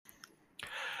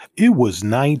It was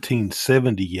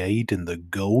 1978 and the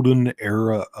golden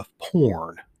era of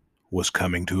porn was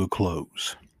coming to a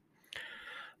close.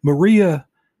 Maria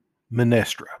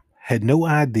Minestra had no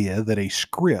idea that a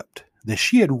script that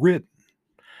she had written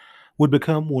would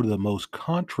become one of the most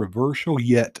controversial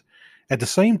yet, at the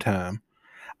same time,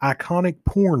 iconic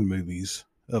porn movies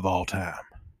of all time.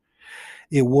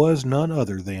 It was none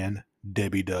other than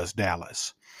Debbie Does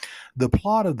Dallas. The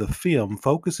plot of the film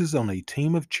focuses on a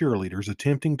team of cheerleaders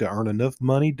attempting to earn enough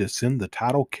money to send the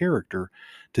title character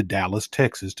to Dallas,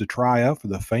 Texas to try out for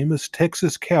the famous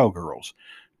Texas Cowgirls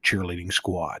cheerleading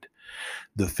squad.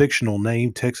 The fictional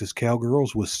name Texas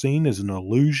Cowgirls was seen as an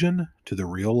allusion to the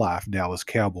real life Dallas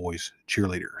Cowboys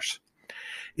cheerleaders.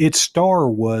 Its star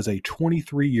was a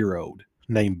 23-year-old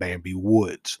named Bambi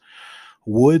Woods.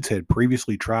 Woods had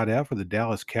previously tried out for the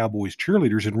Dallas Cowboys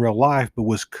cheerleaders in real life but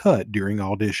was cut during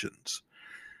auditions.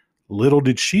 Little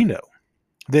did she know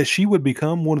that she would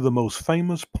become one of the most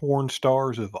famous porn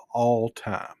stars of all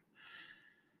time.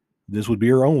 This would be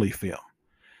her only film,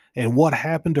 and what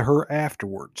happened to her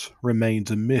afterwards remains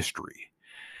a mystery.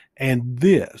 And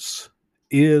this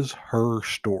is her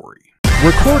story.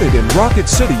 Recorded in Rocket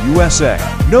City, USA.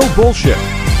 No bullshit.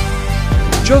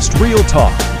 Just real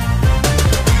talk.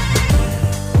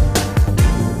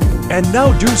 And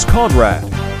now Deuce Conrad.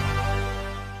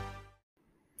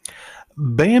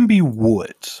 Bambi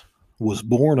Woods was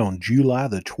born on July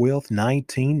the 12th,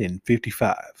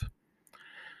 1955.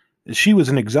 She was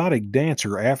an exotic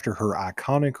dancer after her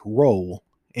iconic role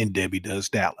in Debbie Does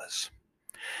Dallas.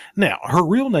 Now, her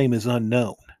real name is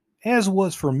unknown, as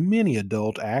was for many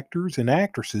adult actors and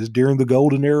actresses during the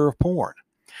golden era of porn.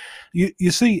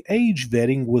 You see, age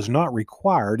vetting was not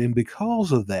required, and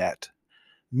because of that,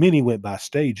 many went by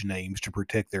stage names to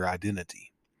protect their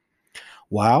identity,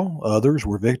 while others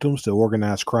were victims to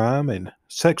organized crime and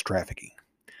sex trafficking.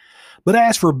 But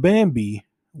as for Bambi,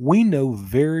 we know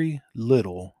very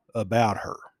little about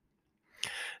her.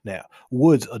 Now,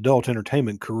 Wood's adult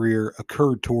entertainment career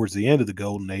occurred towards the end of the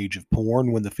golden age of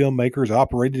porn when the filmmakers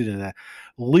operated in a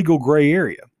legal gray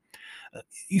area.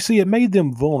 You see, it made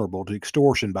them vulnerable to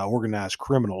extortion by organized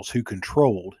criminals who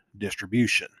controlled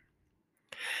distribution.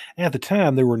 At the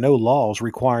time, there were no laws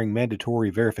requiring mandatory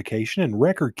verification and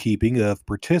record keeping of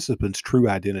participants' true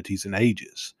identities and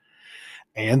ages.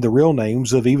 And the real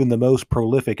names of even the most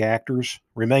prolific actors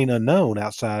remain unknown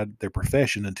outside their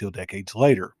profession until decades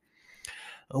later,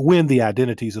 when the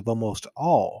identities of almost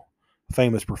all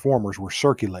famous performers were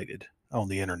circulated on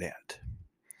the internet.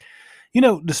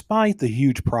 Despite the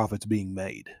huge profits being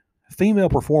made, female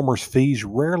performers' fees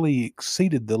rarely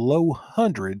exceeded the low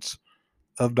hundreds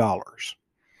of dollars.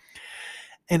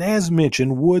 And as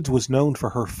mentioned, Woods was known for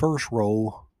her first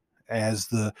role as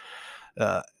the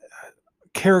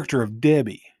character of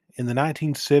Debbie in the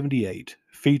 1978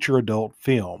 feature adult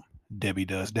film, Debbie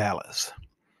Does Dallas.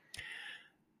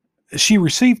 She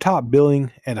received top billing,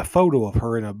 and a photo of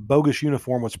her in a bogus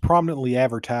uniform was prominently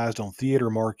advertised on theater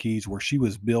marquees where she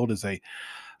was billed as a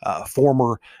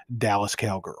former Dallas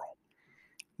Cowgirl.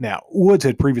 Now, Woods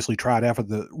had previously tried out for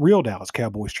the real Dallas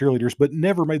Cowboys cheerleaders, but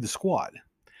never made the squad.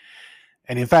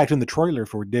 And in fact, in the trailer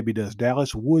for Debbie Does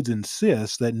Dallas, Woods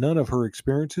insists that none of her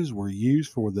experiences were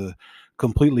used for the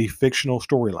completely fictional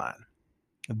storyline,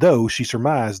 though she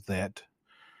surmised that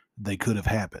they could have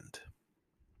happened.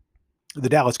 The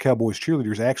Dallas Cowboys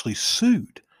cheerleaders actually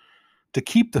sued to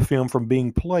keep the film from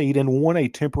being played and won a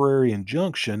temporary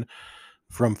injunction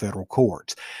from federal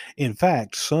courts. In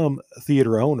fact, some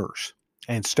theater owners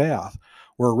and staff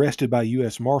were arrested by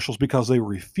U.S. Marshals because they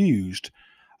refused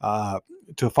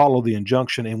to follow the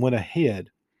injunction and went ahead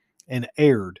and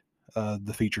aired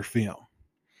the feature film.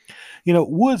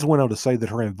 Woods went on to say that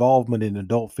her involvement in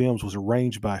adult films was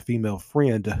arranged by a female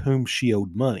friend to whom she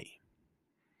owed money.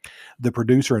 The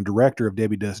producer and director of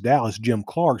Debbie Does Dallas, Jim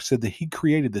Clark, said that he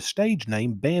created the stage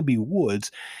name Bambi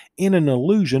Woods in an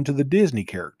allusion to the Disney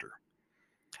character.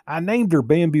 I named her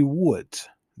Bambi Woods.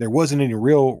 There wasn't any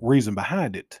real reason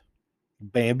behind it.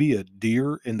 Bambi, a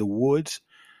deer in the woods.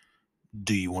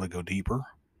 Do you want to go deeper?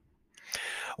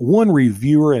 One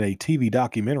reviewer in a TV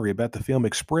documentary about the film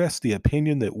expressed the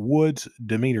opinion that Woods'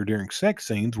 demeanor during sex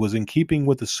scenes was in keeping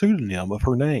with the pseudonym of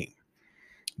her name,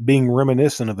 being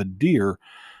reminiscent of a deer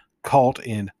caught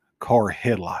in car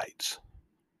headlights.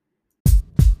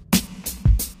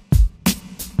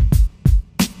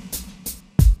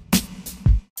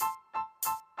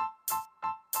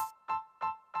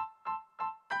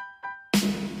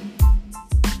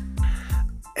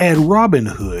 At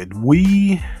Robinhood,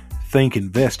 we think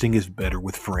investing is better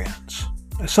with friends.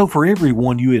 So for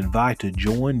everyone you invite to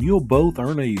join, you'll both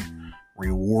earn a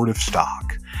reward of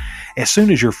stock. As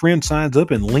soon as your friend signs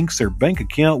up and links their bank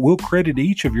account, we'll credit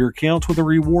each of your accounts with a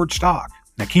reward stock.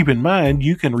 Now keep in mind,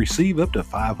 you can receive up to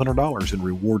 $500 in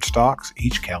reward stocks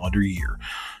each calendar year,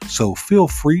 so feel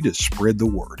free to spread the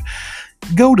word.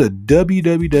 Go to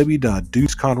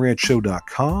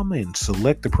www.deuceconradshow.com and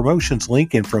select the promotions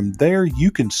link, and from there you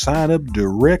can sign up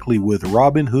directly with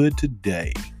Robinhood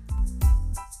today.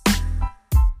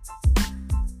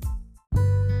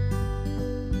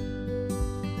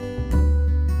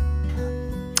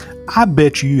 I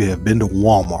bet you have been to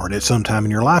Walmart at some time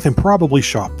in your life and probably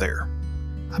shopped there.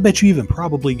 I bet you even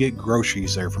probably get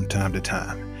groceries there from time to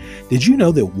time. Did you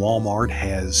know that Walmart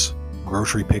has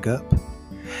grocery pickup?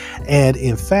 And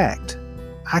in fact,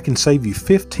 I can save you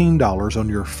 $15 on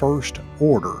your first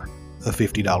order of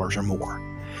 $50 or more.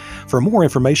 For more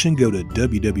information, go to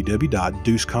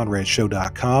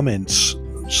www.deuceconradshow.com and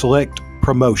select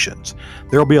promotions.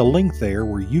 There will be a link there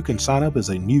where you can sign up as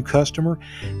a new customer.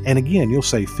 And again, you'll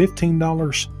save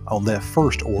 $15 on that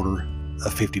first order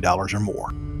of $50 or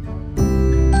more.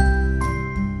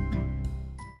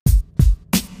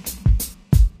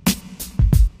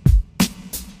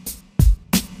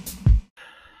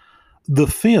 The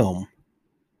film,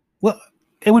 well,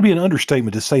 it would be an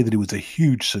understatement to say that it was a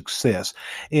huge success.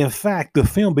 In fact, the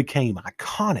film became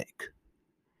iconic.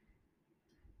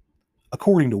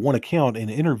 According to one account in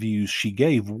interviews she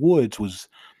gave, Woods was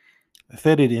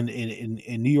feted in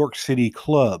New York City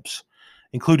clubs,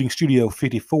 including Studio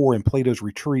 54 and Plato's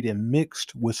Retreat, and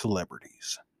mixed with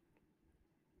celebrities.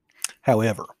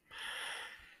 However,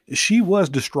 she was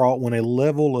distraught when a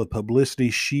level of publicity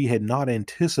she had not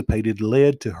anticipated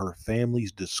led to her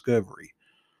family's discovery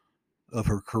of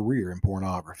her career in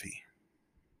pornography.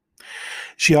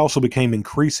 She also became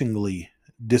increasingly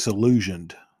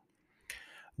disillusioned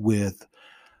with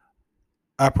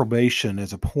approbation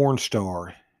as a porn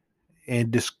star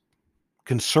and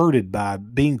disconcerted by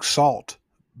being sought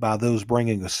by those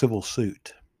bringing a civil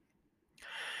suit.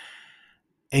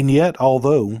 And yet,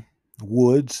 although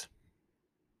Woods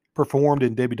performed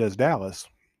in Debbie Does Dallas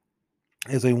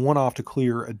as a one-off to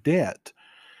clear a debt,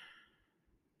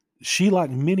 she, like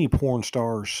many porn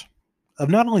stars of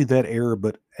not only that era,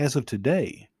 but as of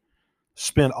today,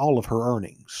 spent all of her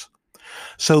earnings.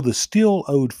 So the still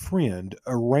owed friend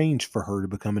arranged for her to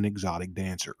become an exotic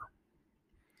dancer.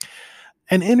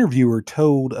 An interviewer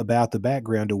told about the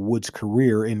background of Wood's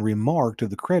career and remarked to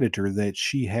the creditor that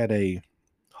she had a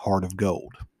heart of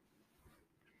gold.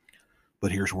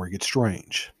 But here's where it gets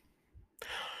strange.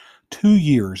 2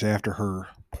 years after her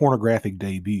pornographic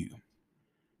debut,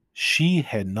 she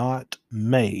had not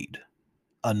made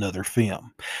another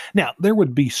film. Now, there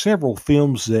would be several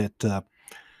films that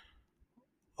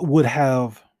would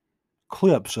have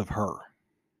clips of her,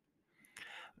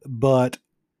 but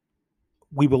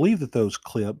we believe that those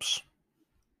clips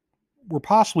were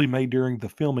possibly made during the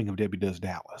filming of Debbie Does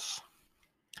Dallas.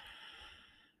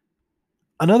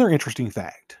 Another interesting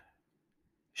fact: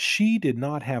 she did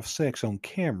not have sex on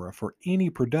camera for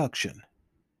any production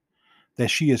that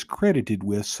she is credited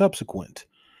with subsequent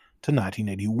to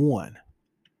 1981.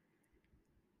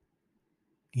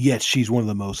 Yet she's one of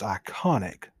the most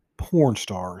iconic porn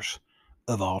stars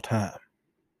of all time.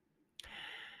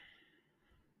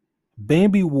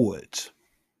 Bambi Woods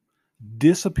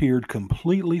disappeared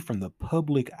completely from the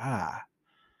public eye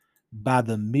by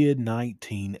the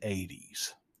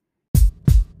mid-1980s.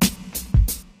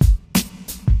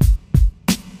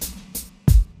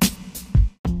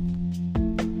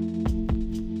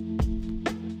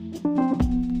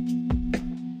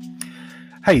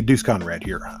 Hey, Deuce Conrad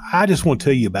here. I just want to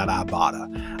tell you about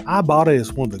Ibotta. Ibotta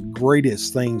is one of the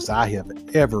greatest things I have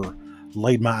ever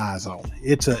laid my eyes on.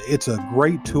 It's a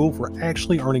great tool for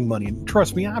actually earning money. And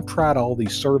trust me, I've tried all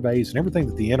these surveys and everything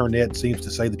that the internet seems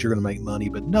to say that you're going to make money,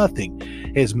 but nothing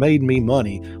has made me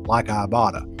money like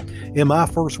Ibotta. In my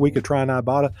first week of trying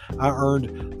Ibotta, I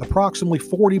earned approximately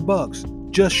 $40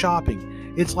 just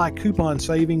shopping. It's like coupon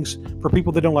savings for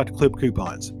people that don't like to clip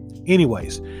coupons.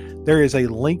 Anyways, there is a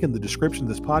link in the description of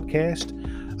this podcast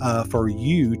for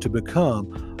you to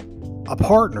become a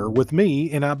partner with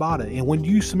me in Ibotta. And when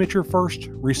you submit your first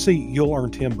receipt, you'll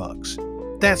earn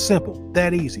 $10. That's simple,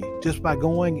 that easy, just by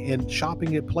going and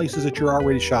shopping at places that you're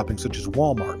already shopping, such as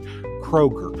Walmart,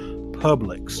 Kroger,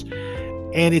 Publix.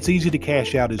 And it's easy to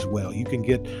cash out as well. You can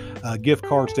get gift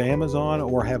cards to Amazon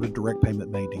or have a direct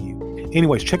payment made to you.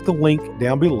 Anyways, check the link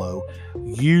down below.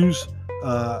 Use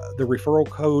the referral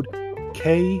code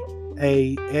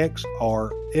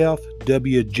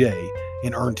KAXRFWJ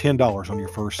and earn $10 on your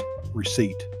first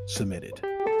receipt submitted.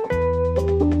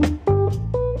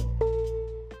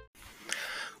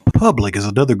 Public is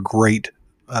another great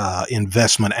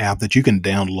investment app that you can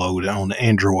download on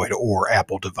Android or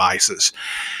Apple devices.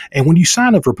 And when you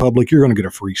sign up for Public, you're going to get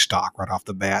a free stock right off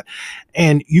the bat.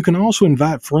 And you can also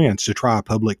invite friends to try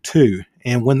Public too.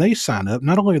 And when they sign up,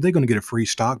 not only are they going to get a free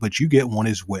stock, but you get one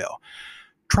as well.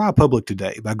 Try Public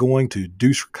today by going to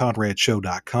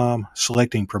deuceconradshow.com,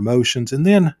 selecting promotions, and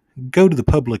then go to the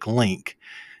Public link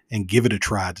and give it a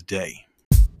try today.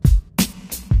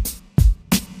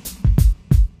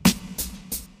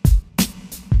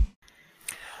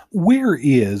 Where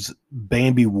is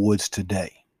Bambi Woods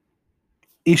today?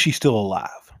 Is she still alive?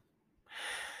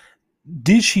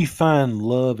 Did she find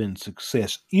love and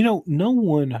success? No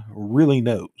one really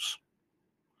knows.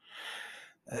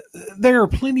 There are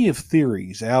plenty of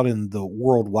theories out in the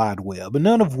World Wide Web, but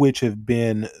none of which have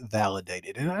been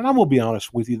validated. And I'm going to be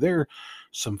honest with you, there are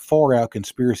some far out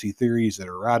conspiracy theories that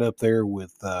are right up there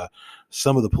with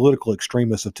some of the political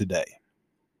extremists of today.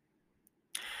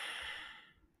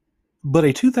 But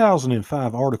a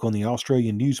 2005 article in the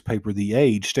Australian newspaper The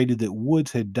Age stated that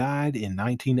Woods had died in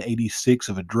 1986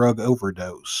 of a drug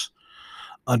overdose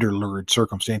under lurid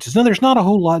circumstances. Now, there's not a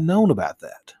whole lot known about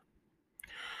that.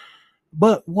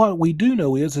 But what we do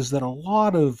know is that a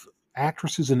lot of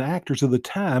actresses and actors of the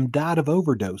time died of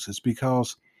overdoses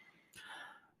because,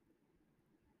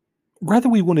 whether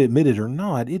we want to admit it or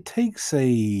not, it takes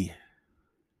a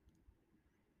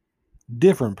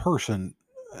different person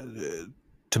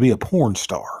to be a porn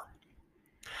star,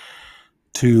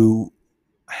 to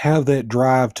have that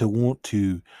drive to want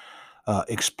to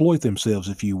exploit themselves,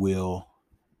 if you will,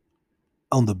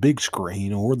 on the big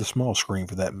screen or the small screen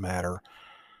for that matter,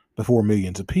 before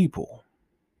millions of people.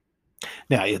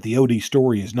 Now, if the OD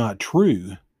story is not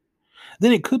true,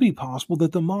 then it could be possible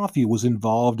that the mafia was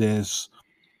involved as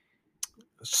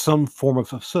some form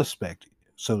of a suspect,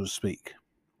 so to speak.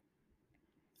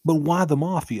 But why the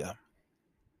mafia?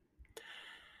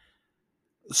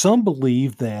 Some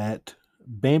believe that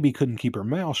Bambi couldn't keep her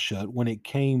mouth shut when it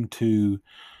came to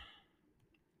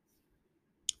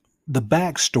the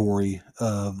backstory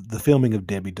of the filming of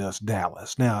Debbie Does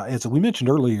Dallas. Now, as we mentioned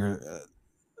earlier,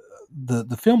 the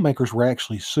filmmakers were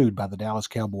actually sued by the Dallas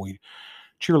Cowboy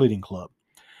cheerleading club.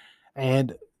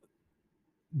 And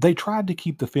they tried to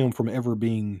keep the film from ever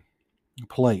being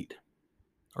played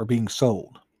or being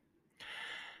sold.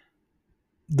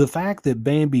 The fact that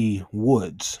Bambi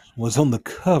Woods was on the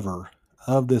cover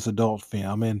of this adult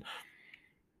film, and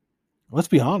let's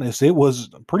be honest, it was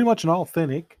pretty much an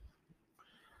authentic,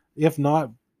 if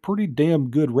not pretty damn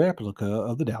good replica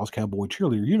of the Dallas Cowboy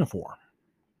cheerleader uniform.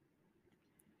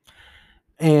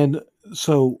 And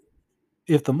so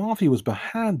if the mafia was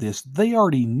behind this, they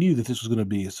already knew that this was going to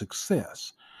be a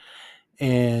success.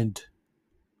 And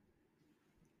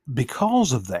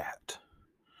because of that,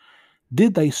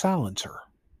 did they silence her?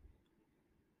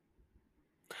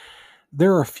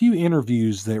 There are a few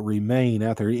interviews that remain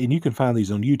out there, and you can find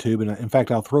these on YouTube. And in fact,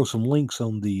 I'll throw some links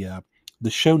on the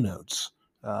show notes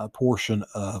portion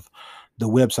of the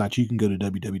website. You can go to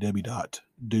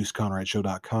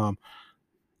www.deuceconradshow.com,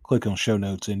 click on show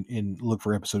notes, and look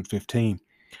for episode 15.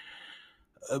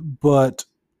 But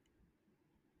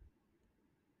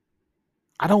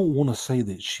I don't want to say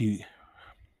that she...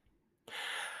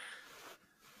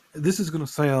 This is going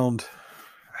to sound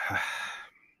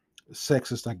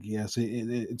sexist, I guess.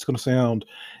 It's going to sound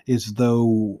as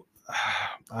though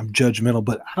I'm judgmental,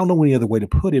 but I don't know any other way to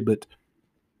put it. But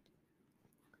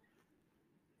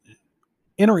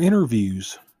in her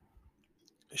interviews,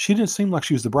 she didn't seem like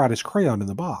she was the brightest crayon in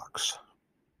the box.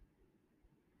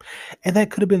 And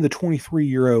that could have been the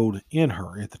 23-year-old in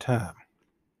her at the time.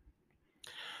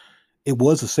 It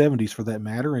was the 70s for that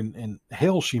matter, and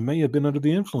hell, she may have been under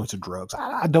the influence of drugs.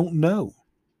 I don't know.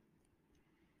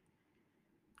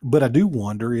 But I do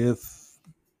wonder if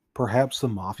perhaps the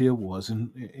mafia was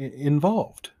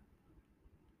involved.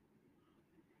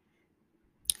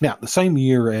 Now, the same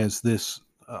year as this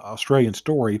Australian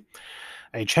story,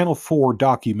 a Channel 4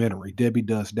 documentary, Debbie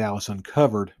Does Dallas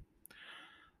Uncovered,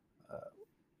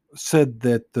 said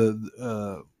that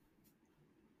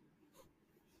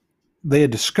they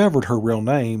had discovered her real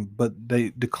name, but they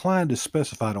declined to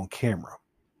specify it on camera.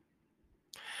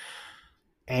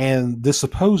 And this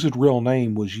supposed real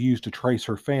name was used to trace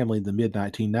her family in the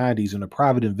mid-1990s, and a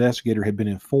private investigator had been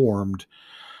informed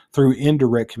through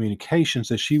indirect communications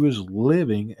that she was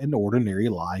living an ordinary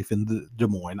life in the Des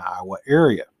Moines, Iowa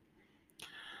area,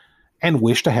 and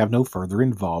wished to have no further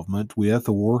involvement with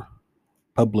or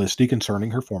publicity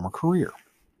concerning her former career.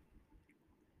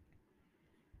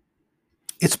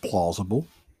 It's plausible.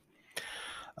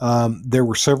 There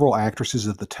were several actresses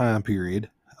at the time period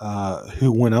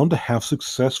who went on to have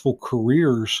successful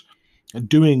careers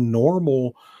doing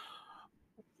normal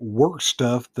work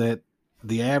stuff that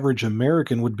the average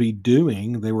American would be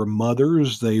doing. They were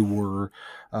mothers, they were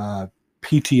uh,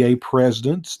 PTA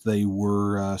presidents, they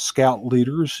were scout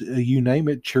leaders, you name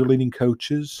it, cheerleading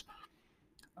coaches.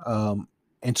 Um,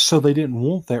 and so they didn't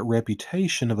want that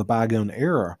reputation of a bygone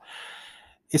era.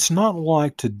 It's not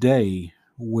like today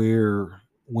where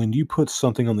when you put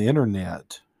something on the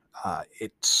internet,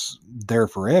 it's there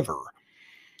forever.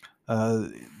 Uh,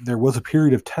 there was a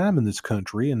period of time in this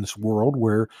country, in this world,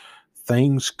 where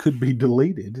things could be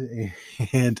deleted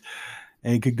and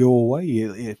and could go away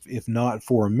if not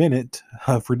for a minute,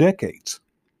 for decades.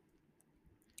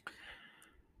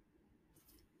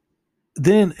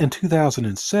 Then in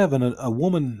 2007, a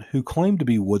woman who claimed to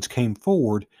be Woods came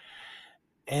forward,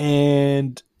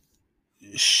 and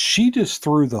she just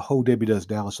threw the whole Debbie Does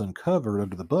Dallas Uncovered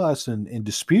under the bus and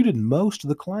disputed most of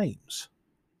the claims.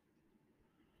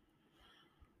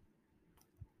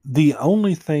 The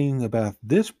only thing about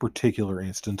this particular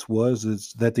instance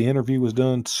is that the interview was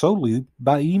done solely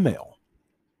by email.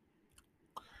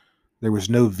 There was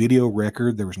no video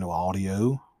record. There was no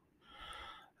audio.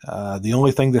 The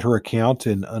only thing that her account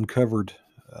and Uncovered,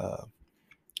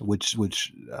 which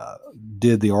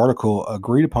did the article,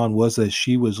 agreed upon was that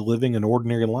she was living an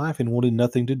ordinary life and wanted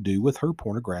nothing to do with her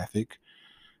pornographic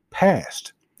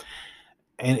past.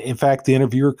 And in fact, the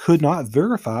interviewer could not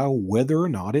verify whether or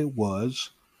not it was,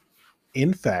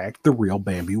 in fact, the real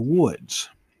Bambi Woods.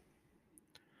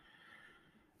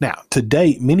 Now, to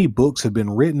date, many books have been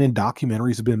written and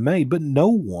documentaries have been made, but no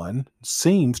one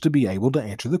seems to be able to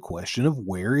answer the question of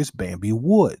where is Bambi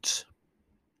Woods?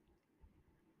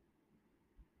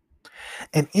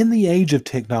 And in the age of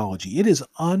technology, it is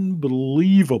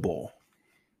unbelievable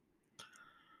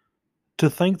to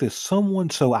think that someone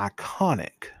so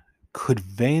iconic could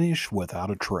vanish without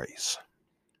a trace.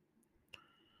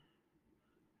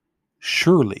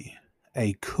 Surely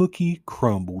a cookie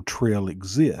crumble trail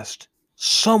exists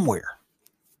somewhere.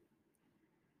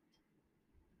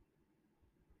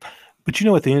 But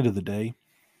at the end of the day,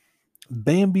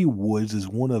 Bambi Woods is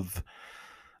one of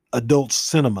adult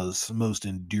cinema's most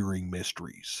enduring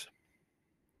mysteries.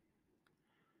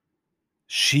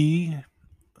 She,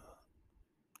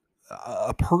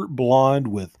 a pert blonde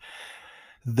with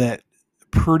that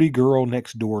pretty girl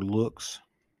next door looks,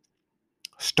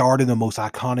 starred in the most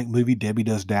iconic movie, Debbie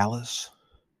Does Dallas.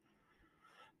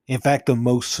 In fact, the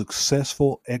most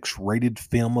successful X-rated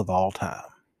film of all time.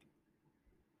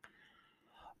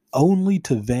 Only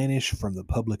to vanish from the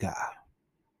public eye.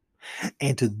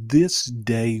 And to this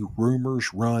day,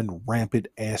 rumors run rampant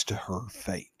as to her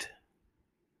fate.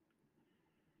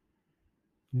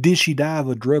 Did she die of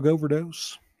a drug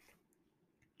overdose?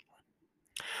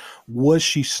 Was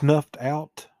she snuffed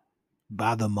out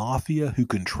by the mafia who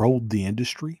controlled the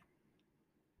industry?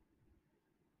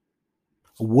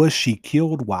 Was she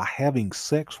killed while having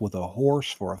sex with a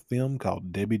horse for a film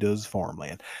called Debbie Does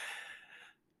Farmland?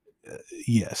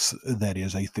 Yes, that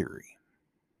is a theory.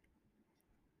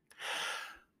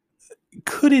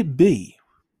 Could it be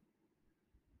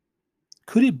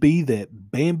that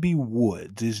Bambi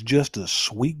Woods is just a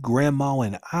sweet grandma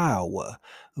in Iowa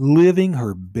living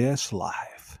her best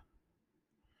life,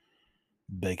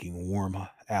 baking warm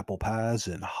apple pies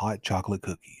and hot chocolate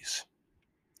cookies?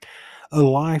 A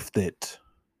life that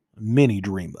many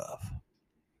dream of.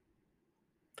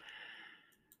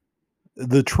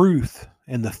 The truth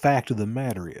and the fact of the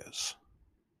matter is,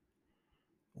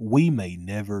 we may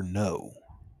never know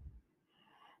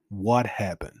what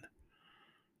happened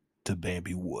to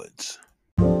Bambi Woods.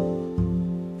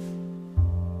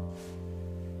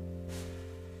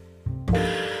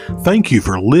 Thank you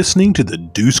for listening to the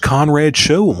Deuce Conrad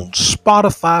Show on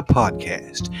Spotify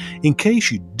Podcast. In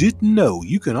case you didn't know,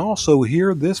 you can also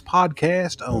hear this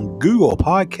podcast on Google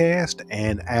Podcast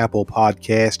and Apple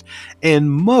Podcast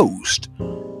and most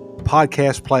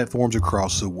podcast platforms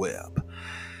across the web.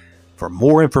 For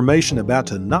more information about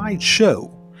tonight's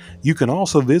show, you can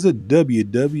also visit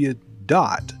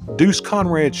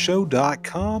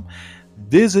www.deuceconradshow.com.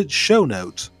 Visit show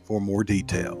notes for more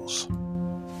details.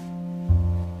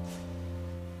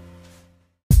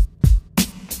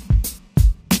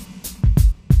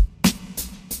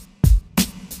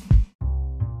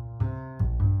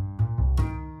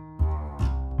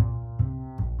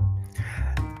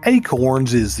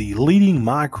 Acorns is the leading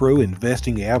micro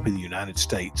investing app in the United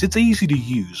States. It's easy to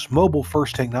use.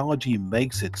 Mobile-first technology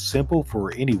makes it simple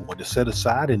for anyone to set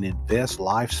aside and invest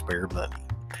life's spare money.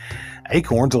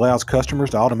 Acorns allows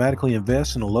customers to automatically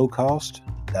invest in a low-cost,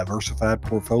 diversified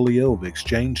portfolio of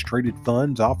exchange-traded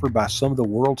funds offered by some of the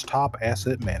world's top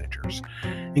asset managers,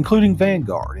 including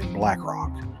Vanguard and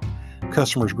BlackRock.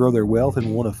 Customers grow their wealth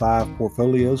in one of 5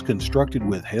 portfolios constructed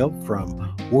with help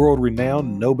from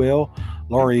world-renowned Nobel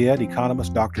laureate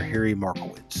economist Dr. Harry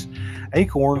Markowitz.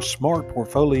 Acorn's smart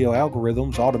portfolio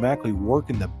algorithms automatically work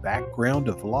in the background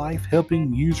of life,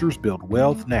 helping users build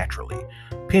wealth naturally,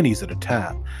 pennies at a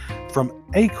time. From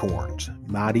Acorns,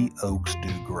 mighty oaks do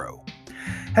grow.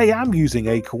 Hey, I'm using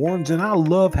Acorns and I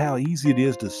love how easy it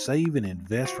is to save and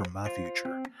invest for my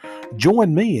future.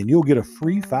 Join me and you'll get a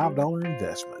free $5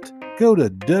 investment. Go to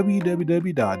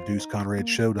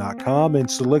www.deuceconradshow.com and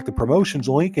select the promotions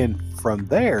link, and from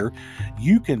there,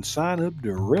 you can sign up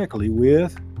directly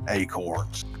with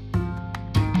Acorns.